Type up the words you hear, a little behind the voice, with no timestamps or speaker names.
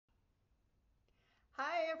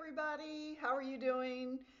everybody. How are you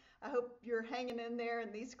doing? I hope you're hanging in there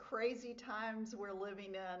in these crazy times we're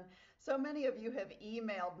living in. So many of you have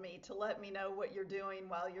emailed me to let me know what you're doing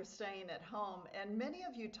while you're staying at home. And many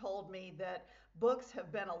of you told me that books have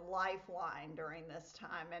been a lifeline during this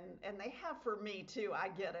time. And they have for me too. I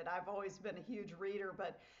get it. I've always been a huge reader,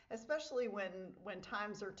 but especially when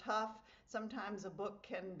times are tough, sometimes a book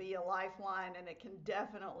can be a lifeline and it can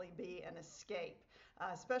definitely be an escape,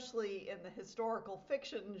 especially in the historical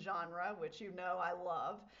fiction genre, which you know I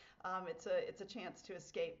love. It's a chance to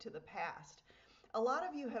escape to the past. A lot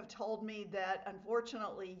of you have told me that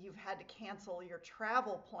unfortunately you've had to cancel your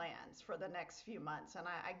travel plans for the next few months, and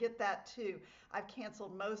I get that too. I've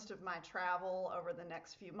canceled most of my travel over the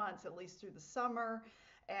next few months, at least through the summer.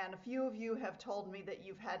 And a few of you have told me that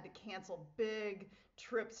you've had to cancel big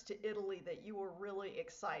trips to Italy that you were really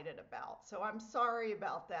excited about. So I'm sorry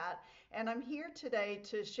about that. And I'm here today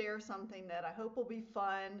to share something that I hope will be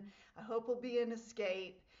fun. I hope will be an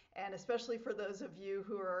escape, and especially for those of you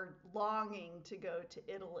who are longing to go to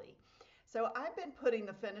Italy. So I've been putting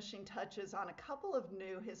the finishing touches on a couple of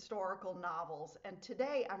new historical novels, and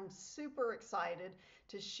today I'm super excited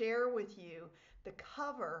to share with you the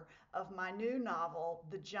cover of my new novel,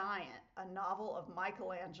 The Giant, a novel of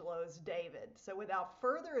Michelangelo's David. So without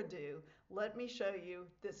further ado, let me show you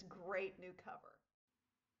this great new cover.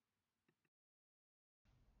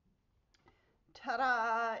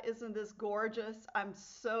 Ta-da! Isn't this gorgeous? I'm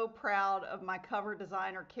so proud of my cover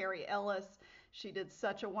designer, Carrie Ellis. She did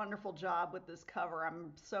such a wonderful job with this cover.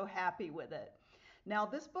 I'm so happy with it. Now,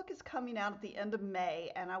 this book is coming out at the end of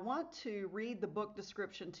May, and I want to read the book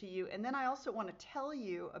description to you, and then I also want to tell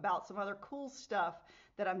you about some other cool stuff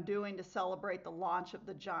that I'm doing to celebrate the launch of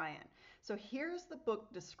The Giant. So here's the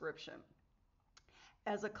book description.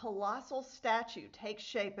 As a colossal statue takes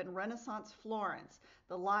shape in Renaissance Florence,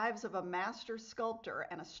 the lives of a master sculptor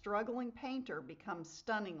and a struggling painter become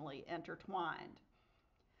stunningly intertwined.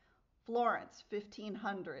 Florence,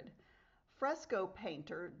 1500. Fresco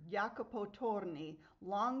painter Jacopo Torni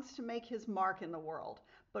longs to make his mark in the world,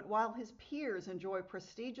 but while his peers enjoy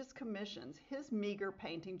prestigious commissions, his meager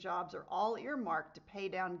painting jobs are all earmarked to pay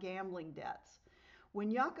down gambling debts.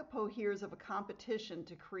 When Jacopo hears of a competition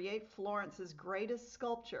to create Florence's greatest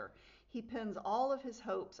sculpture, he pins all of his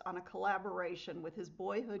hopes on a collaboration with his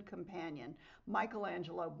boyhood companion,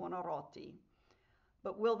 Michelangelo Buonarroti.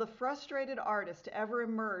 But will the frustrated artist ever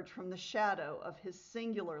emerge from the shadow of his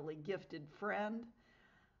singularly gifted friend?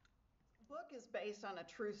 The book is based on a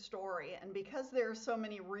true story, and because there are so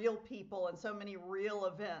many real people and so many real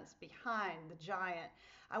events behind The Giant,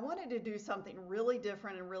 I wanted to do something really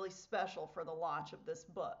different and really special for the launch of this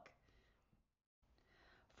book.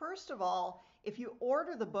 First of all, if you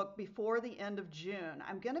order the book before the end of June,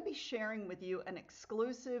 I'm going to be sharing with you an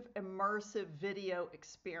exclusive immersive video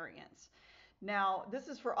experience. Now, this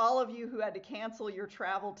is for all of you who had to cancel your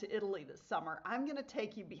travel to Italy this summer. I'm going to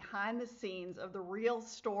take you behind the scenes of the real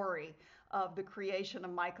story of the creation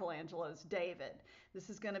of Michelangelo's David.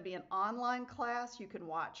 This is going to be an online class you can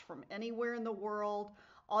watch from anywhere in the world.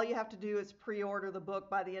 All you have to do is pre-order the book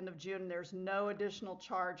by the end of June. There's no additional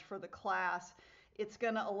charge for the class. It's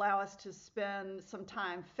going to allow us to spend some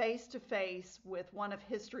time face to face with one of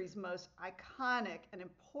history's most iconic and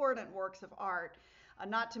important works of art,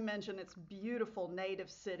 not to mention its beautiful native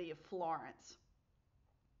city of Florence.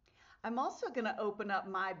 I'm also going to open up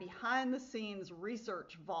my behind the scenes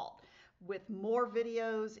research vault with more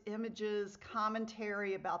videos, images,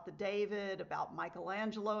 commentary about the David, about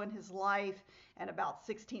Michelangelo and his life, and about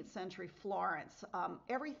 16th century Florence.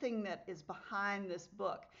 Everything that is behind this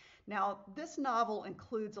book. Now, this novel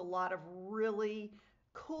includes a lot of really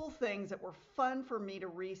cool things that were fun for me to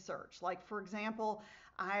research. Like, for example,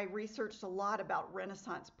 I researched a lot about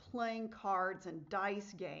Renaissance playing cards and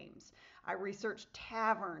dice games. I researched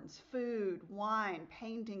taverns, food, wine,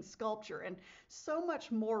 painting, sculpture, and so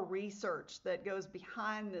much more research that goes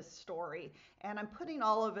behind this story. And I'm putting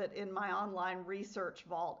all of it in my online research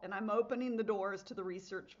vault, and I'm opening the doors to the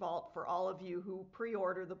research vault for all of you who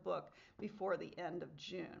pre-order the book before the end of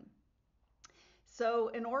June. So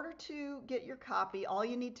in order to get your copy, all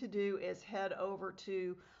you need to do is head over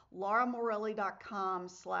to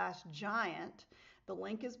lauramorelli.com/giant. The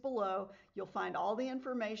link is below. You'll find all the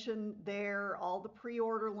information there, all the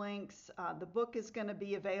pre-order links. The book is going to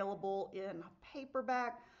be available in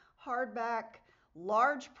paperback, hardback,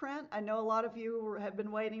 large print. I know a lot of you have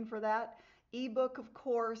been waiting for that. Ebook, of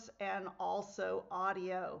course, and also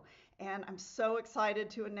audio. And I'm so excited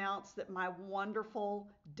to announce that my wonderful,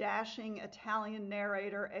 dashing Italian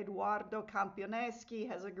narrator, Edoardo Campioneschi,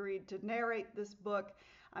 has agreed to narrate this book.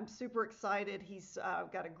 I'm super excited. He's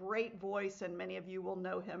got a great voice, and many of you will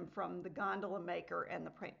know him from The Gondola Maker and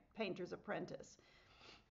The Painter's Apprentice.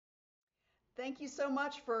 Thank you so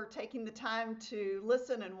much for taking the time to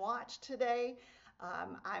listen and watch today.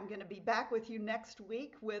 I'm going to be back with you next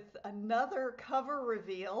week with another cover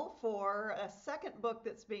reveal for a second book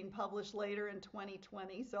that's being published later in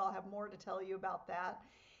 2020, so I'll have more to tell you about that.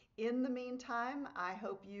 In the meantime, I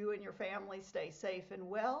hope you and your family stay safe and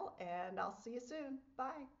well, and I'll see you soon.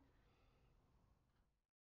 Bye.